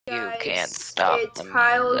can't stop it's the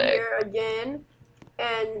Kyle music. here again,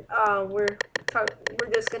 and we're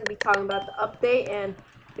just gonna be talking about the update, and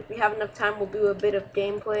if we have enough time, we'll do a bit of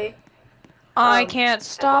gameplay. I can't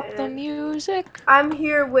stop the and music. I'm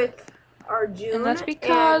here with Arjun, And that's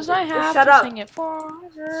because I have shut to up. sing it for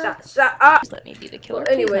her. Shut up. Let me be the killer.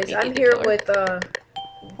 Well, anyways, I'm here with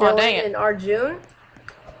Dylan and Arjun.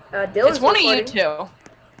 Dylan's it's one recording. of you two.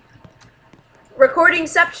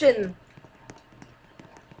 Recordingception.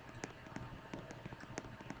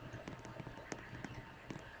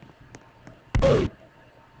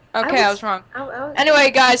 Okay, I was wrong. I was...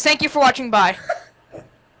 Anyway, guys, thank you for watching. Bye.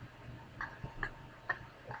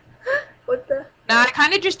 What the? Nah, I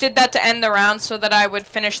kind of just did that to end the round so that I would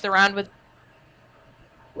finish the round with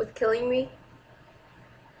killing me?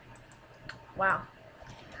 Wow.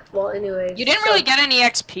 Well, anyways. You didn't really get any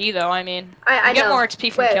XP though. I mean, I get know. more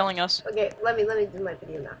XP from killing us. Okay, let me do my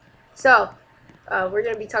video now. So, we're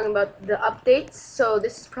gonna be talking about the updates. So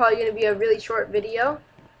this is probably gonna be a really short video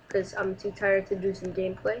because I'm too tired to do some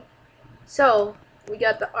gameplay. So we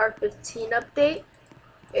got the R15 update.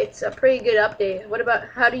 It's a pretty good update. What about?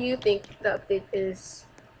 How do you think the update is?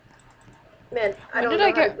 Man, I don't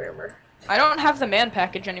know how to grammar. I don't have the man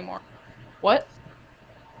package anymore. What?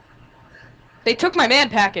 They took my man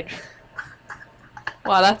package.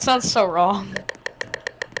 Wow, that sounds so wrong.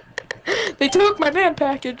 They took my man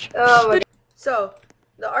package. Oh my God. So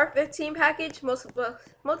the R15 package, most of us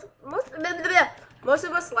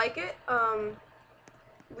like it.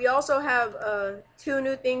 We also have 2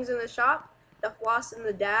 new things in the shop: the floss and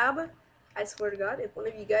the dab. I swear to God, if one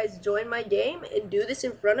of you guys join my game and do this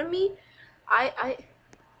in front of me,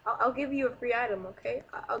 I'll give you a free item. Okay?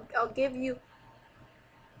 I'll give you.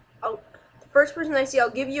 First person I see, I'll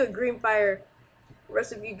give you a green fire. The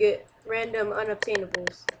rest of you get random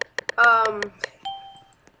unobtainables.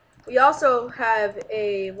 We also have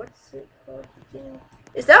a, what's it called again?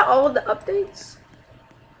 Is that all of the updates?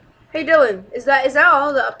 Hey Dylan, is that all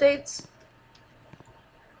of the updates?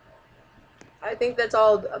 I think that's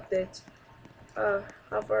all of the updates.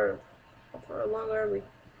 How far along are we?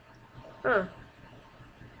 Huh.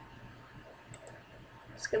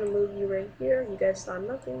 Just gonna move you right here. You guys saw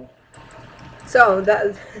nothing. So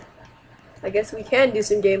that, I guess we can do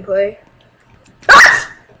some gameplay.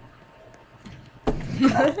 You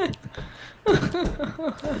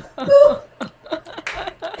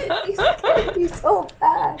scared me so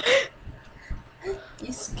bad.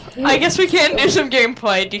 You scared me. I guess we can do some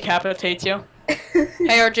gameplay. Decapitate you.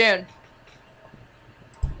 Hey Arjun.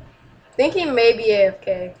 Think he may be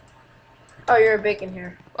AFK. Oh, you're a bacon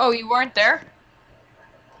here. Oh, you weren't there?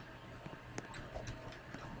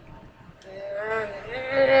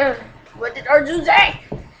 What did Arjun say?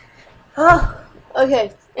 Oh,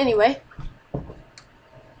 okay. Anyway.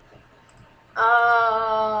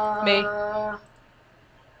 Me.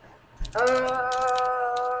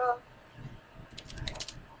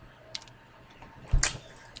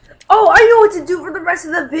 Oh, I know what to do for the rest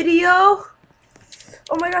of the video.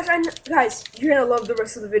 Oh my gosh, guys, you're gonna love the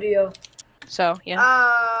rest of the video. So, yeah.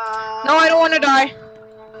 No, I don't want to die.